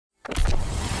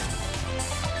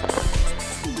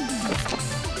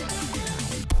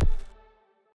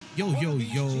Yo,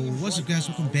 what's up guys?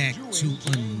 Welcome back to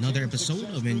another episode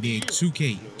of NBA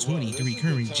 2K23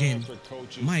 current gen.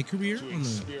 My career on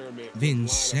the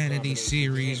Vinsanity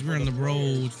series. We're on the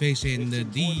road facing the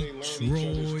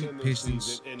Detroit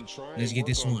Pistons. Let's get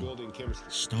this one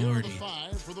started.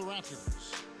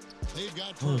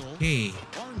 Okay,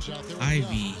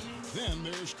 Ivy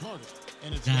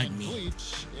got me.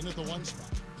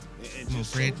 Come on,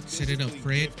 Fred. Set it up,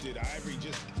 Fred. Ivory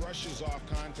just brushes off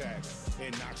contact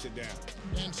and knocks it down.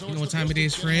 You know what time it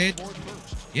is, Fred?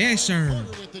 Yes, sir.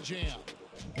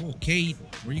 Oh, Cade.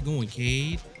 Where you going,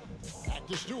 Cade?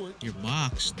 You're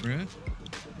boxed, bruh.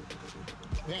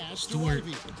 Stewart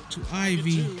to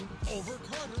Ivy.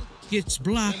 Gets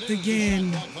blocked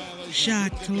again.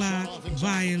 Shot clock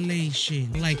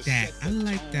violation. I like that. I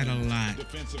like that a lot.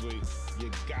 Defensively, you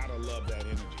gotta love that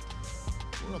energy.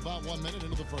 We're about 1 minute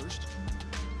into the first.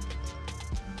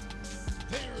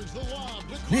 There's the lob.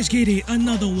 Let's get it.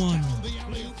 Another one.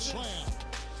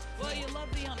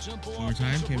 One more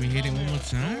time. Can we hit it one more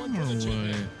time or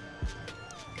what?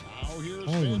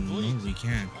 Oh no, we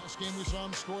can't.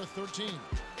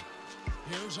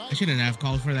 I shouldn't have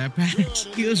called for that pass.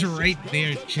 He was right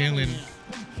there chilling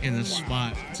in the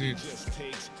spot, dude.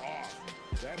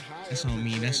 That's on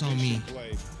me. That's on me.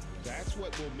 That's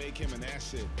what will make him an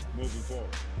asset moving forward.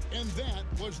 And that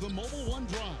was the Mobile One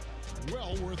drive.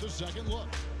 Well worth a second look.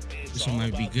 This one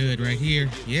might be good right here.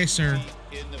 Yes, sir.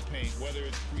 In the paint, whether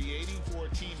it's creating for a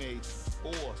teammate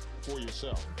or for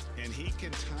yourself. And he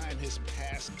can time his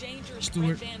pass.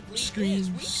 Stewart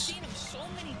screams.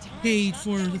 Paid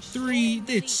for the three.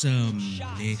 It's a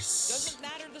miss. Doesn't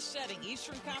matter the setting,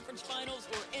 Eastern Conference Finals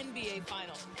or NBA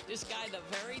Finals. This guy, the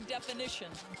very definition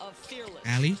of fearless.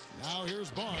 Allie. Now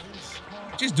here's Barnes.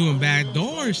 Just doing bad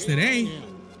doors today.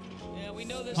 Yeah, we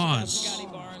know this Pause. about Scotty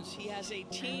Barnes. He has a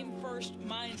team-first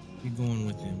mind. Where you going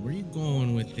with it? Where you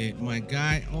going with it, my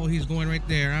guy? Oh, he's going right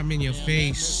there. I'm in your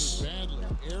face.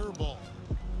 Air ball.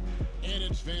 And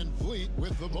it's Van Fleet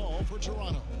with the ball for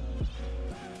Toronto.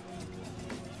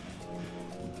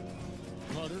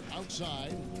 Carter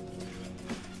outside.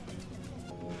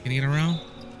 Can he get around?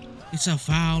 It's a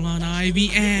foul on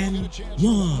Ivy and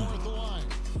one.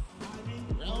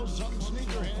 Well, some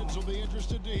sneakerheads will be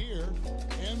interested to hear.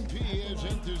 MP has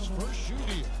hit his first shoot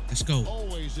here. Let's go.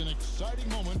 Always an exciting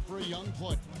moment for a young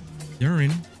player.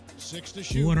 Durin. 6 to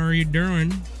shoot. What are you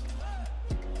doing?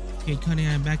 Okay,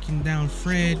 Cunningham backing down.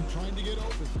 Fred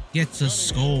gets a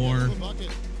score.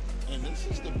 And this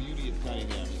is the beauty of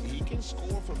Cunningham. He can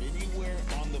score from anywhere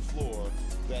on the floor.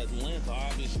 That length,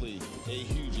 obviously, a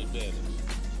huge advantage.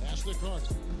 That's the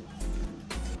Carter.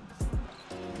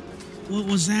 What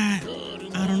was that?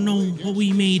 I don't know, but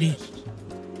we made it.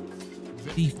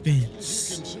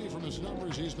 Defense.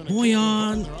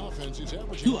 Boyan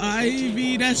to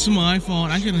Ivy. That's my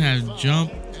fault. I shouldn't have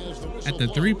jumped at the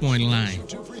three-point line.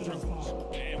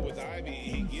 And with Ivy,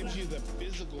 he gives you the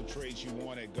physical traits you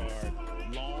want at guard.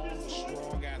 Long,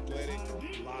 strong, athletic,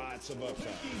 lots of upside.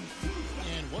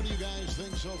 And what do you guys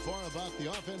think so far about the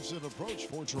offensive approach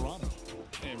for Toronto?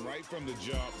 And right from the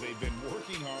jump, they've been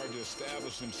working hard to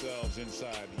establish themselves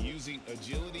inside, using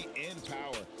agility and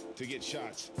power to get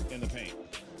shots in the paint.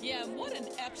 Yeah, and what an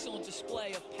excellent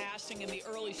display of passing in the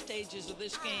early stages of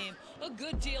this game. A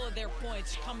good deal of their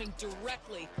points coming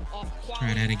directly off quality.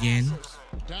 Try that again. passes.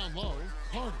 Down low,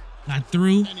 Carter. Got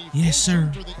through. Yes,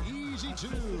 sir. For the easy two.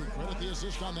 Credit the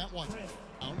assist on that one.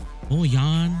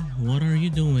 Boyan, what are you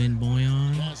doing,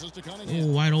 Boyan? Passes to Cunningham.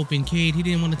 Oh, wide open, Cade. He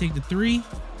didn't want to take the three.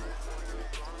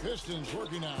 Pistons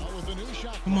working now with a new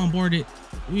shot. Come on, board it.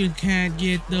 We can't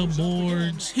get the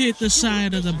boards. Hit the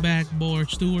side of the backboard,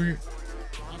 Stewart.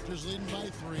 Raptors leading by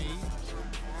 3.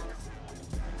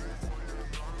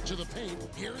 To the paint.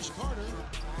 Here's Carter.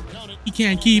 Count it. He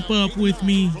can't keep up with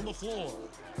me. From the floor.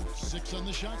 6 on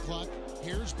the shot clock.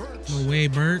 Here's Burks. No way,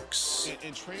 Burks.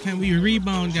 Can we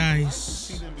rebound, guys?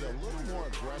 See them be a little more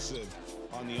aggressive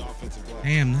on the offensive glass.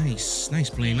 Damn, nice. Nice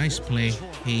play. Nice play.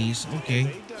 Hayes. Okay.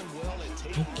 They've done well at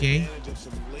taking Okay. advantage of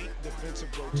some late defensive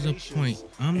Who's the rotations point?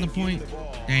 I'm the and getting point. the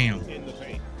ball Damn. in the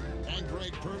paint. And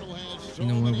Greg Pirtle has so You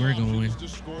know where many we're going.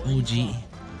 options to score OG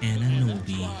and And a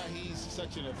that's Nobi. why he's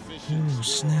such an efficient Oh, scorer,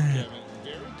 snap. Kevin.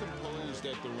 Very composed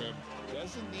at the rim.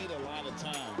 Doesn't need a lot of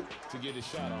time to get his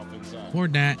shot off inside.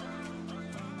 Board that.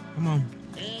 Come on.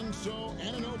 And so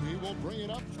Anunoby will bring it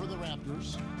up for the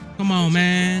Raptors. Come on,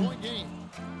 man. Point game.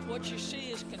 What you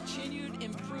see is continued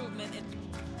improvement in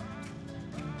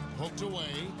Poked away.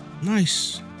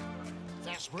 Nice.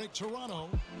 Fast break Toronto.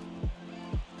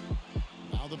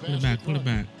 Now the Pull it back. Pull it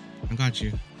back. I got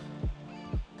you.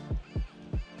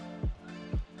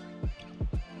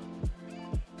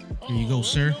 Here you go,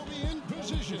 sir.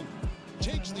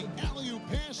 takes the alley-oop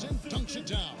pass and dunks it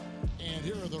down. And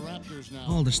here are the Raptors now.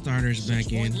 All the starters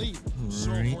back in. Lead.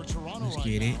 All right, let's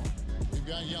get it. We've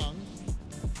got Young.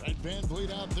 Right, Van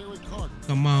Vliet out there with Carter.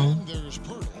 Come on. And there's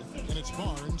Pirtle, and it's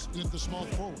Barnes in at the small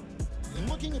forward. And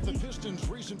looking at the Pistons'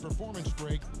 recent performance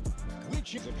break,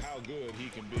 which Of how good he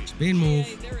can be. Spin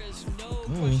move. There is no Oh,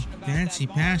 question about fancy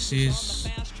that. Barnes is passes. on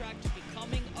the fast track to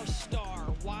becoming a star.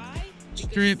 Why? Because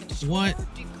Stripped. he can score, What?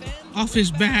 defend, Off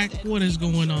his back. and What is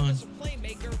even going serve on? as a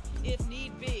playmaker if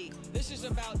need be. This is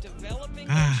about developing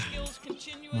Ah. those skills Come on,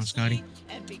 continuously Scotty.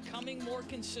 and becoming more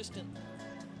consistent.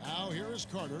 now here is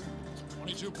Carter.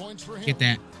 22 points for him. Get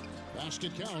that.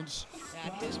 Basket counts.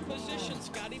 At his position,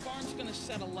 Scotty Barnes going to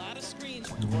set a lot of screens.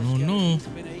 No.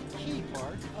 been a key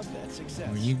part of that success.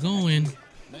 Where you going?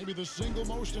 Maybe the single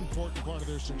most important part of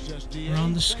their success. We're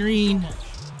on the screen.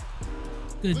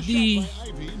 Good The D. shot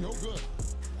by Ivy, no good.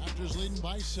 Raptors leading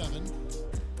by 7.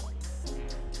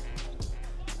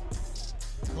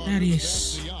 Carter That the is-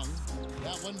 pass to Young.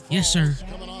 That one Yes, falls, sir.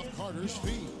 Coming off Carter's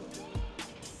feet.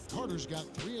 Carter's got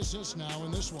 3 assists now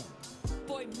in this one.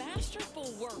 Boy,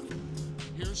 masterful work.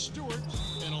 Here's Stewart,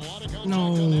 and a lot of contact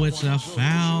No, on that it's one, a so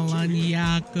foul here's on two here.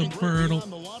 Jakob And right Poeltl.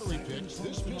 beyond the lottery picks,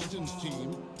 this Pistons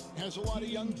team has a lot of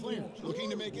young players looking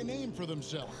to make a name for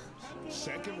themselves.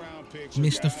 Second round picks.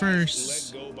 Missed the are guys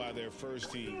first. Let go by their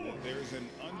first team. There's an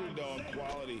underdog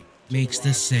quality. to Makes the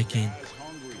roster. second. Guys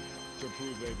hungry to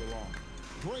prove they belong.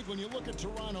 Greg, when you look at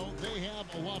Toronto, they have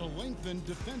a lot of length and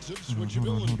defensive Hold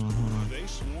switchability. on. They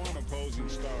swarm opposing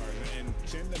stars and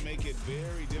tend to make it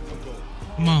very difficult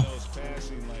Come on. in those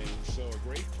passing lanes. So a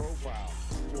great profile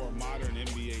for a modern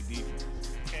NBA defense.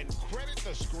 And credit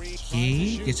the screen.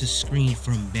 Okay, gets a screen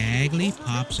from Bagley.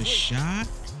 Pops a shot.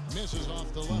 Misses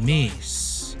off the left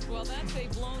Miss. Well, that's a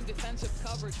blown defensive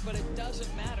coverage, but it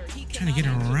doesn't matter. He Trying to get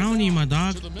cannot answer around the you, my ball.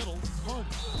 eye dog. to the middle. Carter.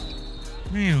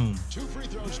 Damn. 2 free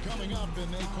throws coming up,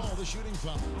 and they call the shooting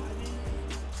foul.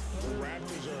 The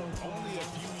Raptors are only a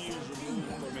few years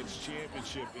removed from its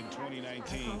championship in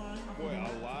 2019. Boy,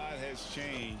 a lot has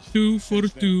changed. 2 for the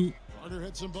since then. 2. Carter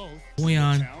hits them both.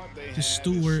 Boyan Talent they to have is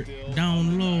Stewart. still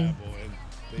Down low. undeniable, and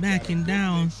they've got Backing a good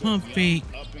down. mix of Pump young, fake.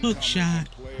 up-and-coming Hook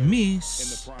shot. players in the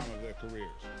Miss. prime of their careers.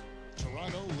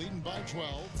 Toronto leading by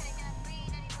 12.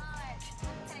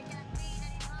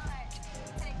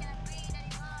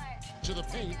 To the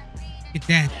paint, Get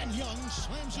that. and Young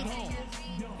slams it home.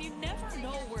 You never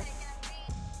know where.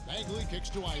 Bagley kicks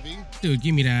to Ivy. Dude,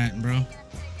 give me that, bro.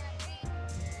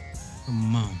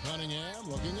 Come on. Cunningham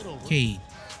looking it over. Okay,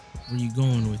 where you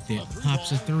going with it?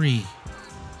 Pops a 3.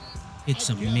 It's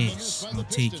a Again, miss. by the I'll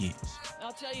take it. Pistons.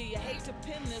 I'll tell you hate to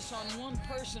pin this on one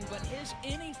person, but his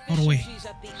All the way. inefficiencies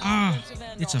at the Ah, offensive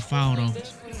end it's a are foul holding though.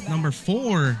 this team back. Number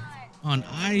 4 on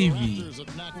Ivy. Raptors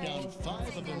have knocked down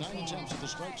 5 of their 9 attempts at the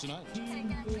stripe tonight.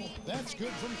 That's good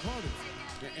from Carter.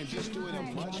 And just doing a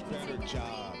much better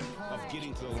job of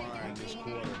getting to the line this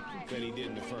quarter than he did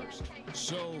in the first.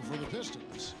 So for the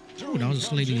Pistons. Ooh, that was a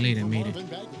slightly late that made it.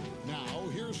 Now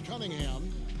here's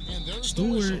Cunningham. And there's the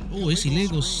Stewart. whistle. Oh, it's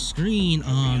illegal screen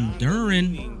on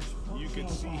Duran. You can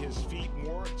see his feet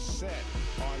more set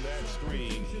on that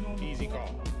screen. Easy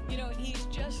call. You know, he's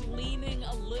just leaning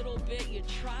a little bit. You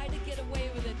try to get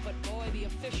away with it, but boy, the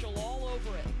official all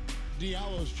over it.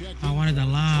 Diallo's checked. I wanted the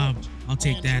lob. I'll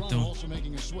take And that Toronto though. Also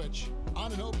making a switch.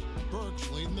 On and open. Burks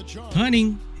leading the charge.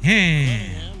 Cunningham.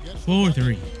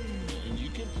 4-3. And you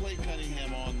can play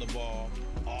Cunningham on the ball,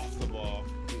 off the ball.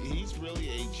 He's really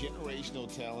a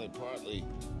generational talent, partly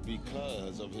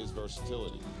because of his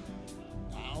versatility.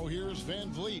 Now here's Van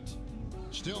Vliet.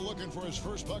 Still looking for his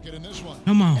first bucket in this one.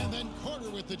 Come on. And then Carter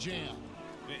with the jam.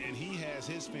 And he has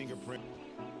his fingerprint.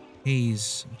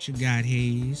 Hayes. What you got,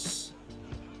 Hayes?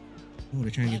 Oh, they're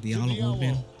trying to get Back to Diallo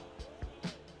open. Diallo.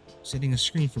 Setting a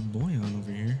screen for Boyan over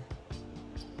here.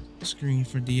 Screen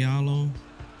for Diallo.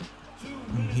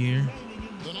 I'm here.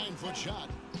 The 9-foot shot.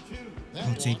 That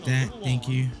I'll take one a that. little Thank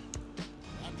long. you.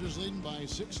 Raptors leading by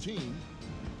 16.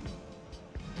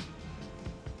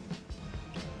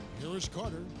 Here is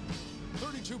Carter.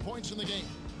 32 points in the game.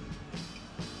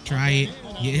 Try it.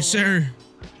 Yes, sir.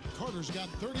 Carter's got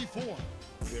 34.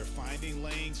 They're finding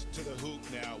lanes to the hoop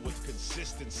now with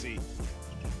consistency.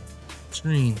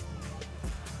 Screen.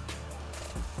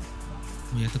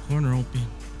 We got the corner open.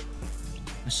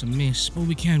 That's a miss, but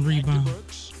we can Back to rebound.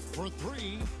 Burks for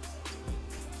 3.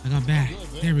 I got back.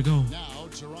 Good There we go. Now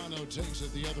Toronto takes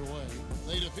it the other way.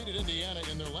 They defeated Indiana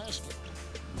in their last game.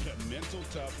 Mental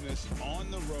toughness on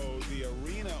the road. The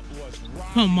arena was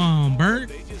rocking. Come on, Bert.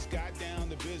 They just got down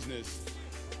to business.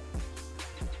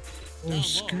 Down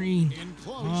screen. low, in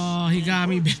close, Oh, he got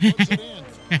me and Brooks back. puts it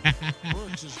in.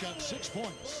 Brooks has got 6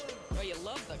 points. Well, you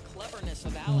love the cleverness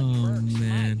of Alec Oh, Burks.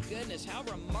 man. My goodness, how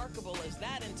remarkable is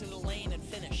that into the lane and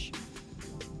finish?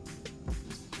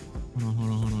 Hold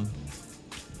on.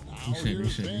 Now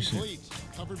here's Van Fleet,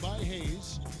 covered by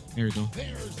Hayes. There we go.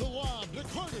 There's the lob to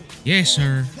Carter. Yes,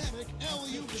 sir. Pathetic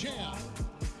alley-oop jam.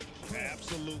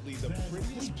 Absolutely the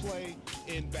prettiest play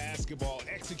in basketball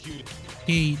executed.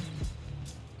 Cade.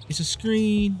 It's a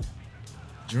screen.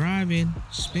 Driving,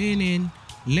 spinning,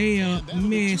 layup,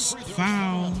 miss,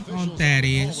 foul on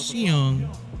Thaddeus Young.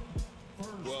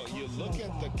 Well, you look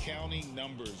at the counting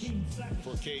numbers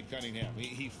for Cade Cunningham.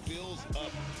 He fills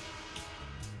up.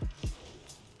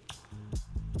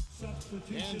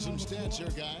 And some stats here,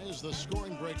 guys. The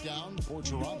scoring breakdown for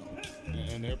Toronto.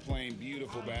 And they're playing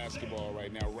beautiful basketball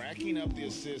right now, racking up the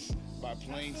assists by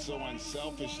playing so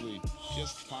unselfishly,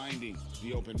 just finding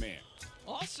the open man.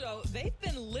 Also, they've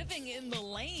been living in the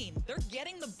lane. They're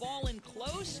getting the ball in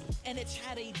close, and it's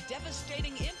had a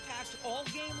devastating impact all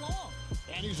game long.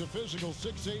 And he's a physical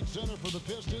 6'8" center for the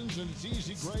Pistons, and it's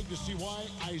easy, Greg, to see why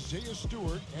Isaiah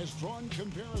Stewart has drawn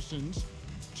comparisons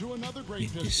to another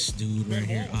great Get this Piston. dude right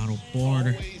here, Otto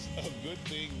Porter. Always a good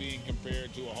thing being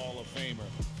compared to a Hall of Famer.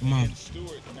 Come on. And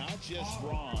Stewart, not just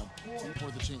brawn.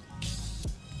 For the team.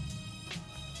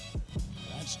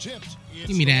 That's tipped. It's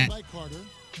Give me that. by Carter.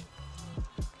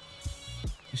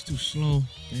 It's too slow.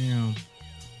 Damn.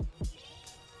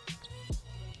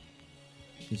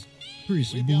 It's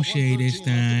Chris We've got Boucher this 1:13 left to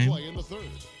time. play in the third.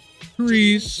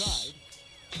 Chris. Inside.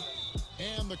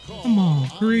 And the call Come on, the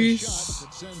Chris. shot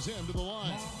that sends him to the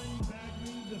line.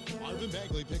 Marvin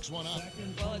Bagley picks one up.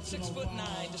 Well, at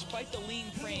 6'9", despite the lean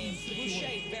frame,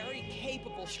 Boucher very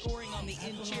capable scoring on the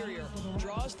interior.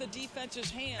 Draws the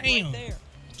defense's hand Damn. right there.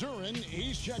 Duran,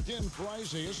 he's checked in for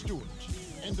Isaiah Stewart.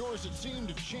 Indoors, it seemed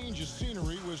to change his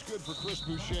scenery was good for Chris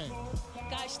Boucher.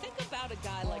 Guys, think about a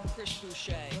guy like Chris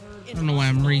Boucher. I don't know why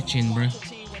I'm reaching, bruh.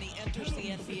 When he enters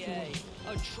the NBA,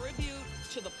 a tribute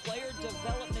to the player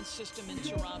development system in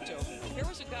Toronto. Here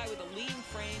was a guy with a lean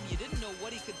frame. You didn't know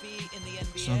what he could be in the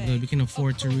NBA. So good. We can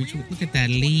afford to reach. Look at that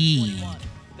lead.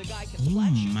 The guy can Oh,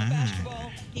 flat shoot the my.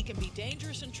 basketball. He can be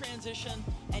dangerous in transition,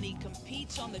 and he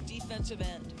competes on the defensive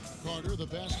end. Carter, the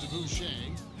pass to Boucher.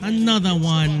 Another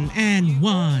one and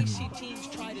one. You see teams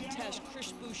try to test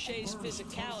Chris Boucher's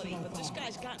physicality, but this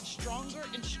guy's gotten stronger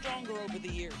and stronger over the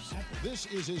years. This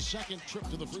is his second trip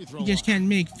to the free throw You just line. can't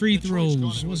make free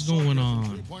throws. What's going on,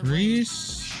 Three-point Chris? range,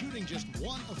 shooting just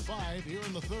 1 of 5 here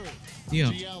in the third.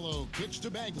 Yeah. Diallo kicks to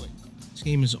Bagley. This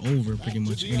game is over pretty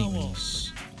much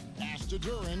anyways. Pass to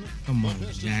Duran. Come The on,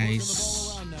 Pistons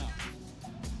guys. working the ball around now.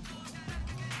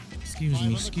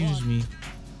 Excuse me.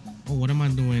 Oh, what am I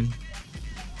doing?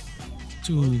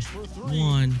 2,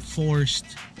 1, forced,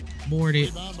 boarded.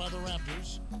 Rebound by the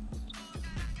Raptors.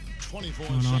 24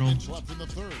 Come on, seconds Otto. left in the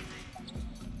third.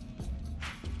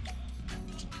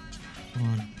 Come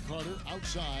on. Carter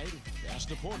outside. Pass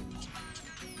to Porter.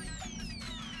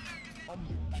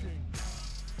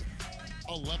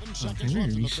 11 seconds can we left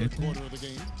in the reset third that? quarter of the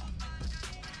game.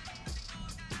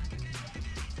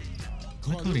 Look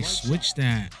how Carter they right switched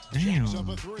side. that. Jacks up Damn.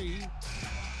 a three.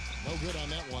 No good on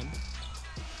that one.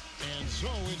 And so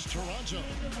it's Toronto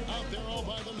out there all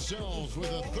by themselves with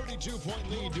a 32-point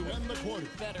lead to end the quarter.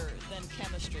 Better than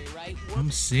chemistry, right?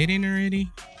 I'm sitting already.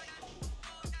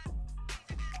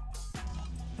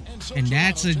 So And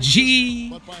that's a Toronto G,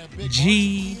 takes it, but by a big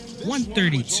G, margin.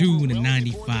 132 to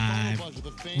 95.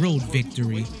 Road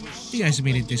victory. If you guys have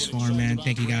made it this far, man,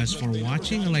 thank you guys for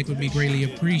watching. A like would be greatly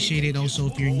appreciated. Also,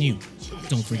 if you're new,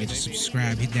 don't forget to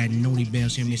subscribe. Hit that noti bell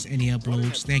so you don't miss any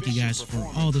uploads. Thank you guys for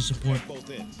all the support.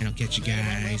 And I'll catch you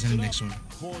guys in the next one.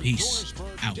 Peace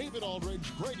out. David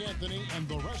Aldridge, Greg Anthony, and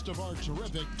the rest of our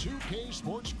terrific 2K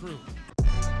Sports crew.